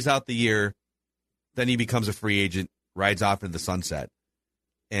Kirk plays out the year, then he becomes a free agent, rides off into the sunset,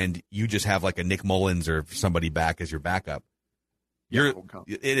 and you just have like a Nick Mullins or somebody back as your backup.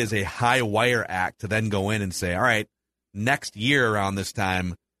 It is a high wire act to then go in and say, all right, next year around this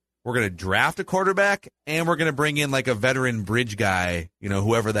time, we're going to draft a quarterback and we're going to bring in like a veteran bridge guy,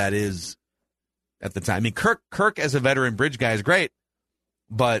 whoever that is at the time. Kirk as a veteran bridge guy is great,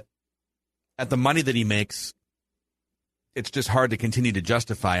 but at the money that he makes, it's just hard to continue to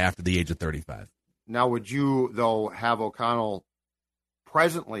justify after the age of 35. Now, would you, though, have O'Connell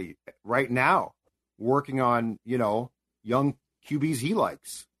presently, right now, working on, young QBs he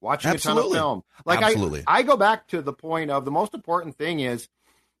likes, watching Absolutely. a ton of film? Absolutely. I go back to the point of the most important thing is,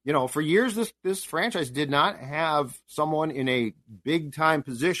 for years, this franchise did not have someone in a big-time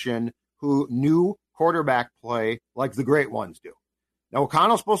position who knew quarterback play like the great ones do. Now,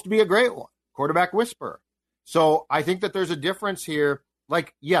 O'Connell's supposed to be a great one, quarterback whisperer. So I think that there's a difference here.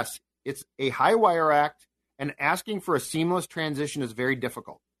 Like, yes, it's a high wire act, and asking for a seamless transition is very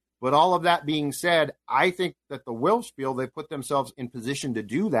difficult. But all of that being said, I think that the Wilfs feel they put themselves in position to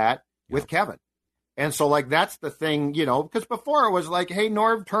do that with Kevin. And so, that's the thing, because before it was like, hey,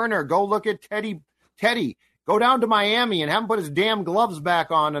 Norv Turner, go look at Teddy, go down to Miami and have him put his damn gloves back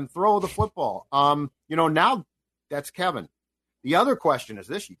on and throw the football. Now that's Kevin. The other question is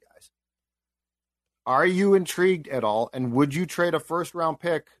this, you guys. Are you intrigued at all? And would you trade a first-round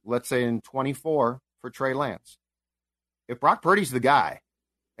pick, let's say in 24, for Trey Lance? If Brock Purdy's the guy,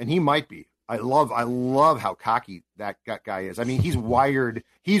 and he might be, I love how cocky that guy is. I mean, he's wired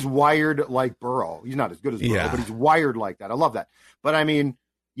like Burrow. He's not as good as Burrow, but he's wired like that. I love that. But I mean,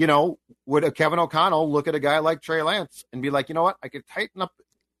 would a Kevin O'Connell look at a guy like Trey Lance and be like, you know what? I could tighten up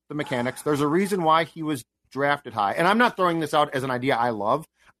the mechanics. There's a reason why he was drafted high. And I'm not throwing this out as an idea I love.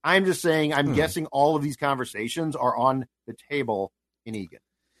 I'm just saying I'm guessing all of these conversations are on the table in Eagan.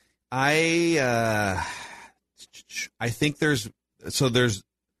 I think there's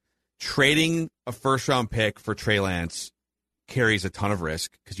trading a first-round pick for Trey Lance carries a ton of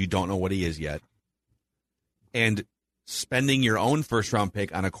risk because you don't know what he is yet. And spending your own first-round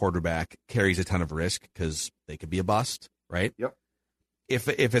pick on a quarterback carries a ton of risk because they could be a bust, right? Yep. If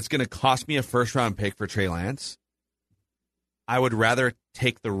it's going to cost me a first-round pick for Trey Lance, I would rather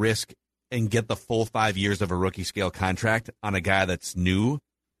take the risk and get the full 5 years of a rookie-scale contract on a guy that's new.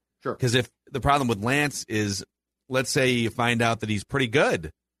 Sure. Because if the problem with Lance is, let's say you find out that he's pretty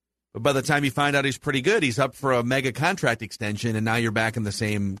good, but by the time you find out he's pretty good, he's up for a mega contract extension, and now you're back in the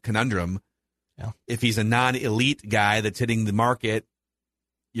same conundrum. Yeah. If he's a non-elite guy that's hitting the market,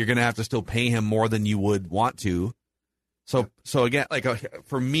 you're going to have to still pay him more than you would want to. So again,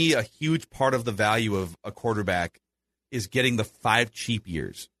 for me, a huge part of the value of a quarterback is getting the 5 cheap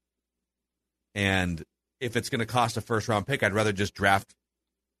years. And if it's going to cost a first-round pick, I'd rather just draft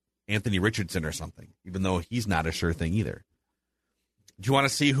Anthony Richardson or something, even though he's not a sure thing either. Do you want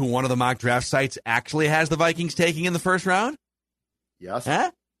to see who one of the mock draft sites actually has the Vikings taking in the first round? Yes.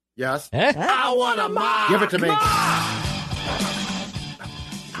 Huh? Yes. Huh? I want a mock. Give it to me.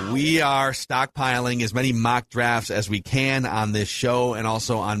 We are stockpiling as many mock drafts as we can on this show and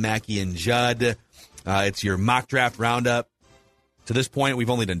also on Mackie and Judd. It's your mock draft roundup. To this point, we've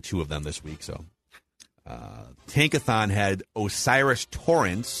only done 2 of them this week. So Tankathon had Osiris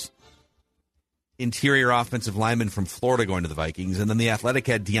Torrance, interior offensive lineman from Florida, going to the Vikings. And then The Athletic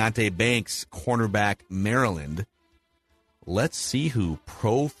had Deonte Banks, cornerback, Maryland. Let's see who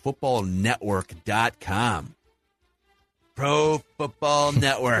ProFootballNetwork.com. Pro Football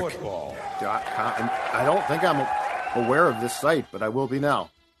Network. Football.com. I don't think I'm aware of this site, but I will be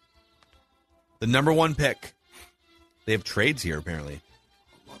now. The number 1 pick. They have trades here, apparently.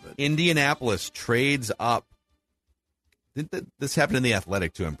 I love it. Indianapolis trades up. This happened in The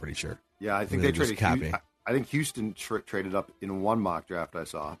Athletic, too, I'm pretty sure. Yeah, I think they traded. I think Houston traded up in one mock draft I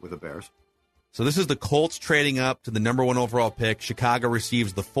saw with the Bears. So this is the Colts trading up to the number 1 overall pick. Chicago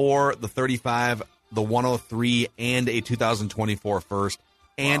receives the 4, the 35, the 103, and a 2024 first,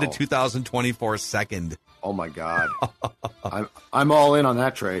 and a 2024 second. Oh, my God. I'm all in on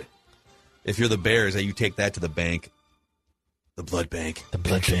that trade. If you're the Bears, you take that to the bank. The blood bank. The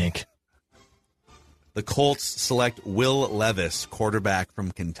blood bank. The Colts select Will Levis, quarterback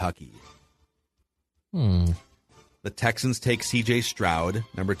from Kentucky. The Texans take C.J. Stroud,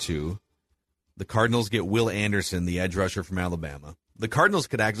 number 2. The Cardinals get Will Anderson, the edge rusher from Alabama. The Cardinals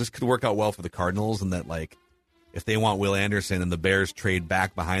this could work out well for the Cardinals, and that if they want Will Anderson and the Bears trade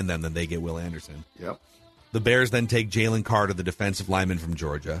back behind them, then they get Will Anderson. Yep. The Bears then take Jalen Carter, the defensive lineman from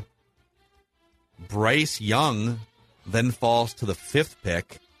Georgia. Bryce Young then falls to the 5th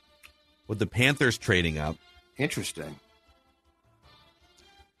pick, with the Panthers trading up. Interesting.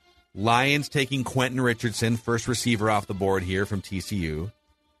 Lions taking Quentin Richardson, first receiver off the board here from TCU.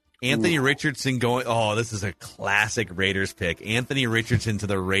 Anthony Richardson going, this is a classic Raiders pick. Anthony Richardson to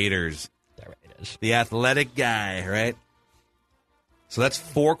the Raiders. The athletic guy, right? So that's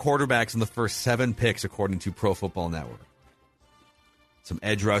 4 quarterbacks in the first 7 picks, according to Pro Football Network. Some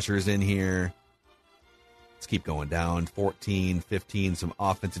edge rushers in here. Let's keep going down. 14, 15, some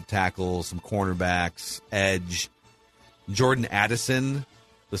offensive tackles, some cornerbacks, edge. Jordan Addison,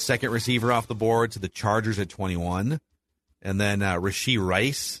 the second receiver off the board, to the Chargers at 21. And then Rashee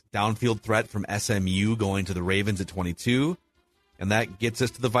Rice, downfield threat from SMU, going to the Ravens at 22. And that gets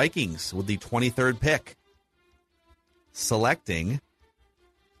us to the Vikings with the 23rd pick. Selecting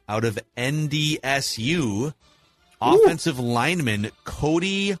out of NDSU, offensive lineman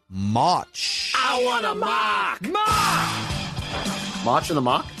Cody Mauch. I want a mock. Mauch in the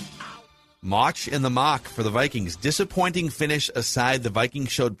mock? Mauch in the mock for the Vikings. Disappointing finish aside, the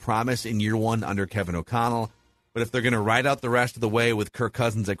Vikings showed promise in year 1 under Kevin O'Connell. But if they're going to ride out the rest of the way with Kirk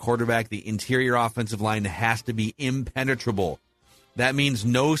Cousins at quarterback, the interior offensive line has to be impenetrable. That means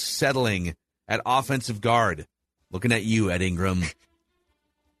no settling at offensive guard. Looking at you, Ed Ingram.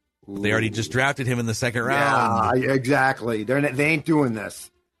 They already just drafted him in the 2nd round. Yeah, exactly. They ain't doing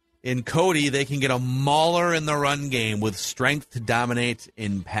this. In Cody, they can get a mauler in the run game with strength to dominate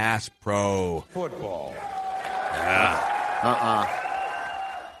in pass pro. Football. Yeah.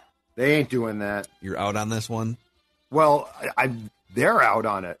 They ain't doing that. You're out on this one? Well, they're out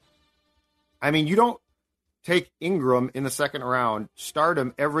on it. I mean, you don't take Ingram in the second round, start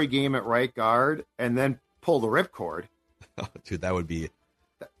him every game at right guard, and then pull the ripcord. Oh, dude, that would be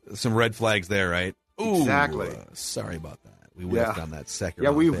some red flags there, right? Ooh, Exactly. Sorry about that. We whiffed on that second Yeah,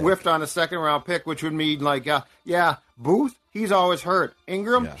 round we pick. whiffed on a second round pick, which would mean like, Booth, he's always hurt.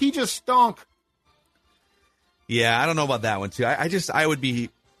 Ingram, Yeah. he just stunk. Yeah, I don't know about that one too. I would be.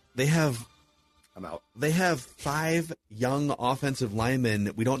 I'm out. They have 5 young offensive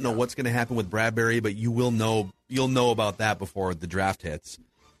linemen. We don't know what's going to happen with Bradbury, but you'll know about that before the draft hits.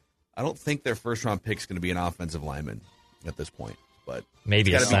 I don't think their first round pick is going to be an offensive lineman at this point, but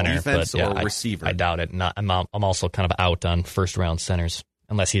Maybe a it's gotta be center, defense but yeah, or receiver. I doubt it. I'm also kind of out on first round centers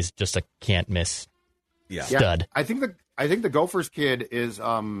unless he's just a can't miss stud. I think the Gophers kid is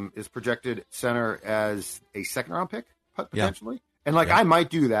projected center as a second round pick potentially. And I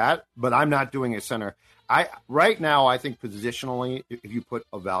might do that, but I'm not doing a center. Right now I think positionally, if you put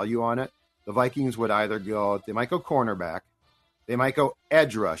a value on it, the Vikings would either they might go cornerback, they might go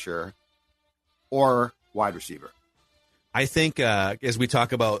edge rusher, or wide receiver. I think as we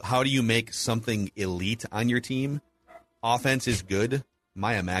talk about how do you make something elite on your team, offense is good.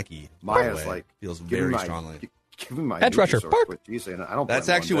 Maya Mackey, Maya's feels very strongly. Give me my edge rusher. I don't. That's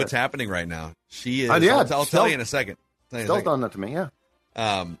actually what's happening right now. She is. I'll tell you in a second. Still done that to me,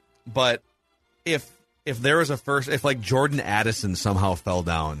 yeah. But if there was if like Jordan Addison somehow fell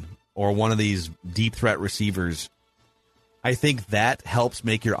down, or one of these deep threat receivers, I think that helps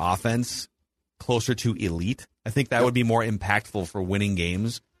make your offense closer to elite. I think that would be more impactful for winning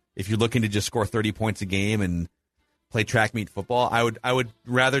games. If you're looking to just score 30 points a game and play track meet football, I would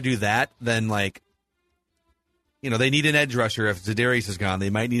rather do that than they need an edge rusher. If Za'Darius is gone, they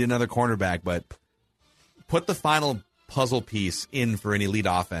might need another cornerback, but put the final puzzle piece in for an elite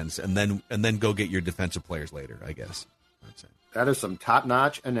offense, and then go get your defensive players later, I guess. That is some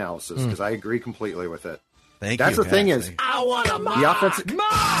top-notch analysis, because I agree completely with it. Thank you. That's the thing is, the offense,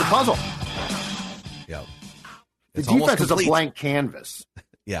 the puzzle. Yeah. The defense is a blank canvas.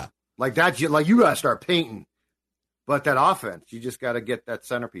 Yeah. Like that, you got to start painting. But that offense, you just got to get that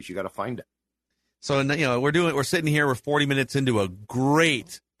centerpiece. You got to find it. So, we're sitting here, we're 40 minutes into a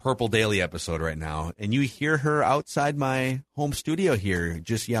great Purple Daily episode right now, and you hear her outside my home studio here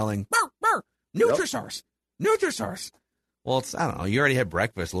just yelling, "Burr, burr, Nutrisource, Nutrisource." Well, I don't know. You already had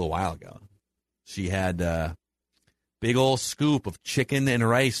breakfast a little while ago. She had a big old scoop of chicken and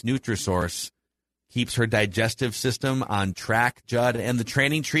rice. Nutrisource keeps her digestive system on track, Judd, and the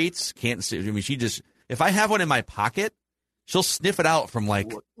training treats. If I have one in my pocket, she'll sniff it out from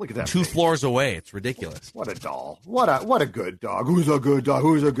look at that 2 floors away. It's ridiculous. What a doll. What a good dog. Who's a good dog?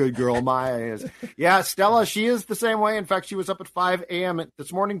 Who's a good girl? Maya is. Yeah, Stella, she is the same way. In fact, she was up at 5 a.m.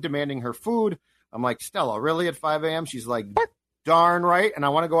 this morning demanding her food. I'm like, Stella, really at 5 a.m.? She's like, darn right. And I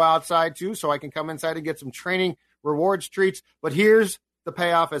want to go outside too so I can come inside and get some training rewards treats. But here's the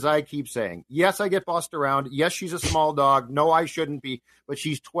payoff, as I keep saying. Yes, I get bossed around. Yes, she's a small dog. No, I shouldn't be. But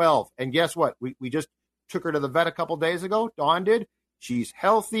she's 12. And guess what? We just took her to the vet a couple days ago. Dawn did. She's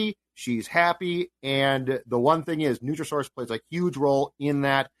healthy. She's happy. And the one thing is, Nutrisource plays a huge role in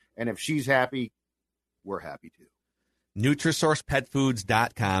that. And if she's happy, we're happy too.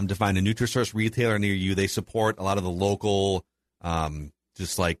 NutrisourcePetFoods.com to find a Nutrisource retailer near you. They support a lot of the local,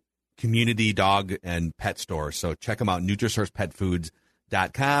 community dog and pet stores. So check them out,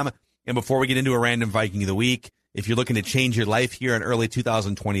 NutrisourcePetFoods.com. And before we get into a random Viking of the week, if you're looking to change your life here in early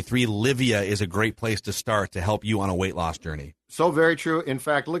 2023, Livia is a great place to start to help you on a weight loss journey. So very true. In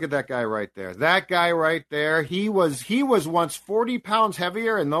fact, look at that guy right there. That guy right there, he was once 40 pounds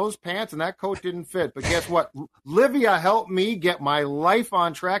heavier in those pants, and that coat didn't fit. But guess what? Livia helped me get my life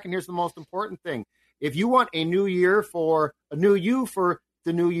on track, and here's the most important thing. If you want a new year for a new you for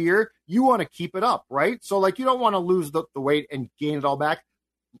the new year, you want to keep it up, right? So, you don't want to lose the weight and gain it all back.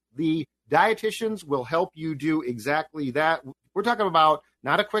 The dietitians will help you do exactly that. We're talking about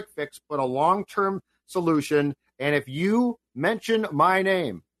not a quick fix, but a long-term solution. And if you mention my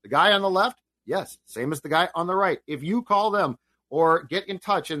name, the guy on the left, yes, same as the guy on the right. If you call them or get in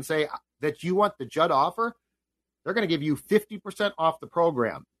touch and say that you want the Judd offer, they're going to give you 50% off the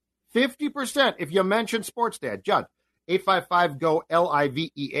program. 50% if you mention Sports Dad. Judd,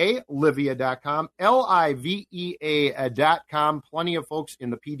 855-GO-LIVEA, Livia.com, LIVEA.com. Plenty of folks in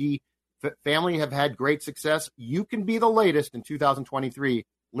the PD family have had great success. You can be the latest in 2023,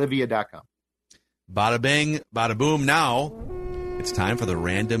 Livia.com. Bada bing, bada boom. Now it's time for the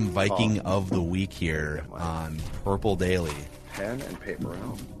random Viking of the week here on Purple Daily. Pen and paper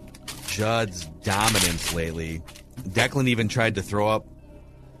out. Judd's dominance lately. Declan even tried to throw up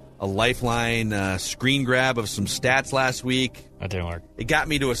a Lifeline screen grab of some stats last week. That didn't work. It got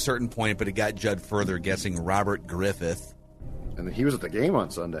me to a certain point, but it got Judd further, guessing Robert Griffith. And he was at the game on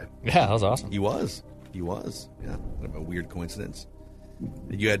Sunday. Yeah, that was awesome. He was. Yeah, kind of a weird coincidence.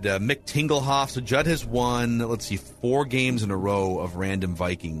 You had Mick Tinglehoff. So Judd has won, let's see, 4 games in a row of Random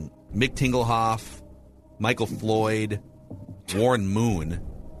Viking. Mick Tinglehoff, Michael Floyd, Warren Moon.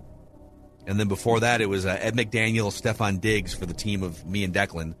 And then before that, it was Ed McDaniel, Stephon Diggs for the team of me and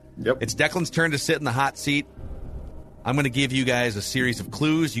Declan. Yep. It's Declan's turn to sit in the hot seat. I'm going to give you guys a series of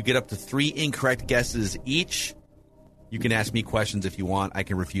clues. You get up to 3 incorrect guesses each. You can ask me questions if you want. I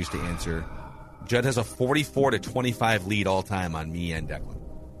can refuse to answer. Judd has a 44-25 lead all time on me and Declan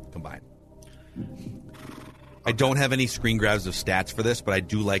combined. I don't have any screen grabs of stats for this, but I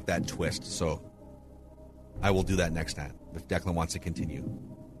do like that twist, so I will do that next time if Declan wants to continue.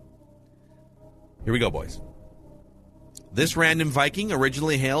 Here we go, boys. This Random Viking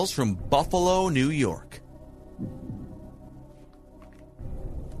originally hails from Buffalo, New York.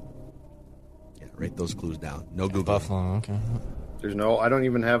 Yeah, write those clues down. No Google. Buffalo, okay. I don't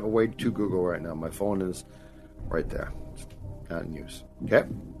even have a way to Google right now. My phone is right there. It's not in use. Okay.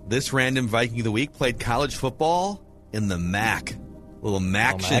 This Random Viking of the Week played college football in the MAC. Little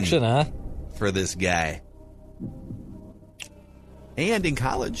Maction Huh? for this guy. And in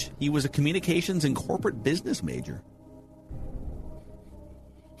college, he was a communications and corporate business major.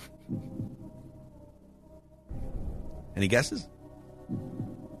 Any guesses?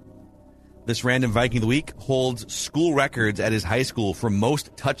 This Random Viking of the Week holds school records at his high school for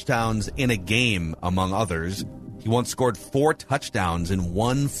most touchdowns in a game, among others. He once scored 4 touchdowns in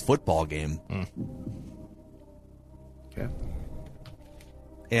one football game. Okay.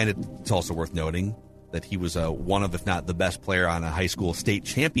 And it's also worth noting that he was one of, if not the best player on a high school state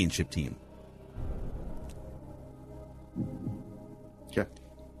championship team. Okay.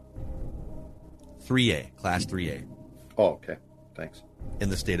 3A, Class 3A. Oh, okay. Thanks. In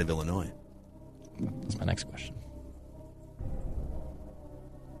the state of Illinois. That's my next question.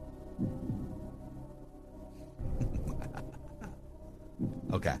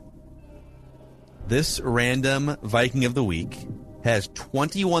 Okay. This Random Viking of the Week has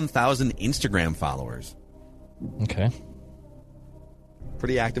 21,000 Instagram followers. Okay.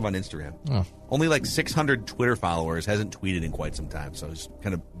 Pretty active on Instagram. Oh. Only like 600 Twitter followers. Hasn't tweeted in quite some time. So he's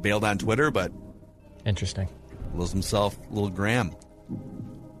kind of bailed on Twitter, but Interesting. loves himself a little gram.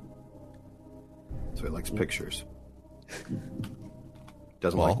 So he likes pictures.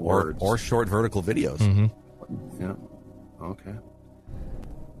 Doesn't Well, like words. or short vertical videos. Yeah. Okay.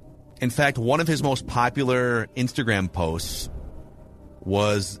 In fact, one of his most popular Instagram posts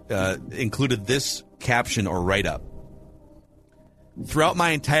was included this caption or write-up. Throughout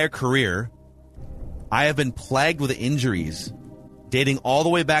my entire career, I have been plagued with injuries. Dating all the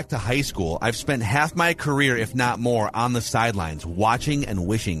way back to high school, I've spent half my career, if not more, on the sidelines, watching and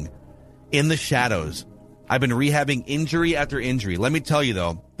wishing. In the shadows. I've been rehabbing injury after injury. Let me tell you,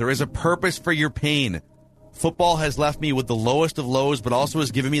 though, there is a purpose for your pain. Football has left me with the lowest of lows, but also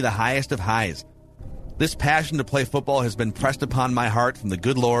has given me the highest of highs. This passion to play football has been pressed upon my heart from the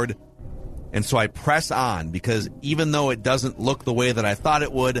good Lord, and so I press on, because even though it doesn't look the way that I thought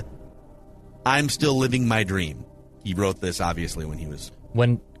it would, I'm still living my dream. He wrote this, obviously, when he was...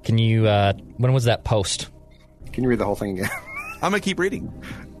 When was that post? Can you read the whole thing again? I'm going to keep reading.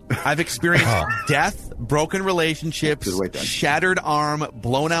 I've experienced death, broken relationships, shattered arm,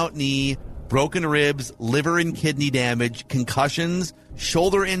 blown out knee, broken ribs, liver and kidney damage, concussions,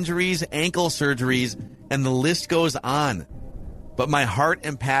 shoulder injuries, ankle surgeries, and the list goes on. But my heart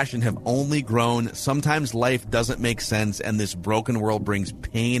and passion have only grown. Sometimes life doesn't make sense, and this broken world brings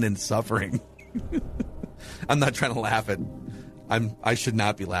pain and suffering. I'm not trying to laugh at... I should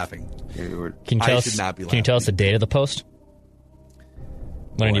not be laughing. Can you tell us the date of the post?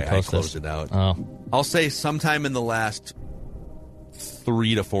 When did you post I closed this? it out. Oh. I'll say sometime in the last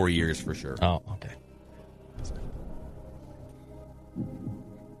 3 to 4 years for sure. Oh, okay.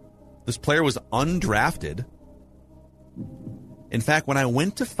 This player was undrafted. In fact, when I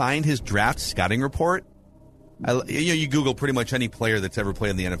went to find his draft scouting report, you Google pretty much any player that's ever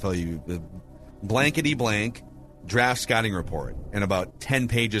played in the NFL, you blankety blank draft scouting report, and about 10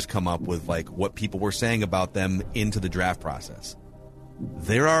 pages come up with like what people were saying about them into the draft process.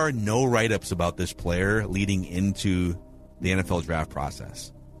 There are no write-ups about this player leading into the NFL draft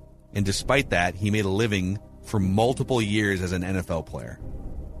process. And despite that, he made a living for multiple years as an NFL player.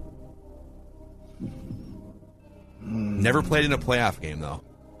 Never played in a playoff game, though.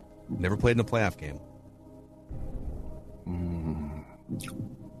 Never played in a playoff game.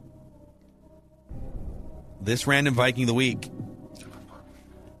 This Random Viking of the Week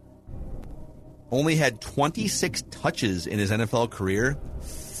only had 26 touches in his NFL career.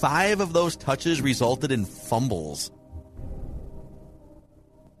 5 of those touches resulted in fumbles.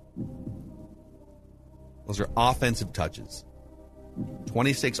 Those are offensive touches.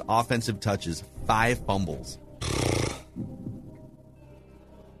 26 offensive touches, 5 fumbles.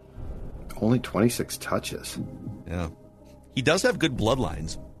 Only 26 touches. Yeah. He does have good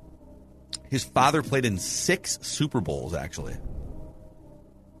bloodlines. His father played in 6 Super Bowls, actually.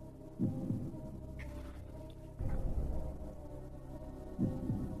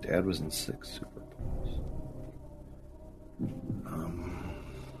 Dad was in 6 Super Bowls.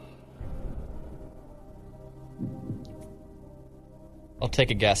 I'll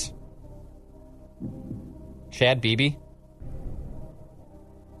take a guess. Chad Beebe?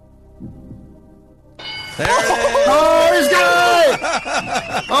 There it is. Oh, his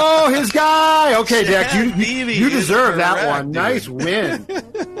guy! Oh, his guy! Okay, Deck, you deserve that one. Dude. Nice win.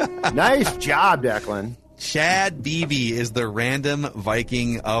 Nice job, Declan. Chad Beebe is the random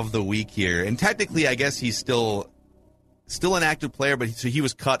Viking of the week here. And technically, I guess he's still an active player, but he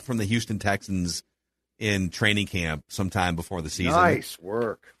was cut from the Houston Texans in training camp sometime before the season. Nice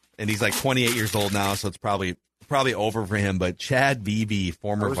work. And he's like 28 years old now, so it's probably over for him. But Chad Beebe,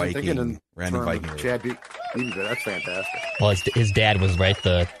 former Viking, random Viking. Chad Beebe, that's fantastic. Well, his dad was played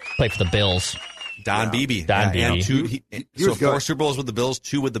for the Bills. Don Beebe. Don Beebe. And so 4 Super Bowls with the Bills,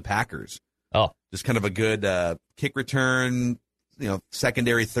 2 with the Packers. Oh. Just kind of a good kick return,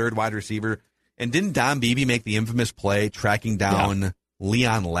 secondary, third wide receiver. And didn't Don Beebe make the infamous play tracking down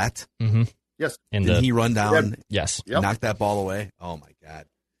Leon Lett? Mm-hmm. Yes. Didn't he run down? Yes. Yep. Knock that ball away? Oh, my God.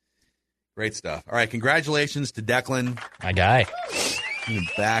 Great stuff. All right, congratulations to Declan. My guy.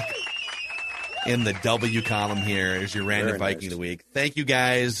 Back in the W column here is your random Viking of the week. Thank you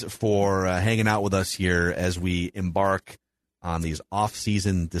guys for hanging out with us here as we embark on these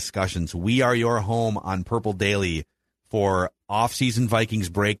off-season discussions. We are your home on Purple Daily for off-season Vikings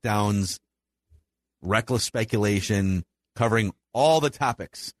breakdowns, reckless speculation, covering all the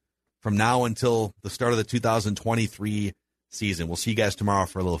topics from now until the start of the 2023 season. We'll see you guys tomorrow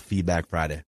for a little Feedback Friday.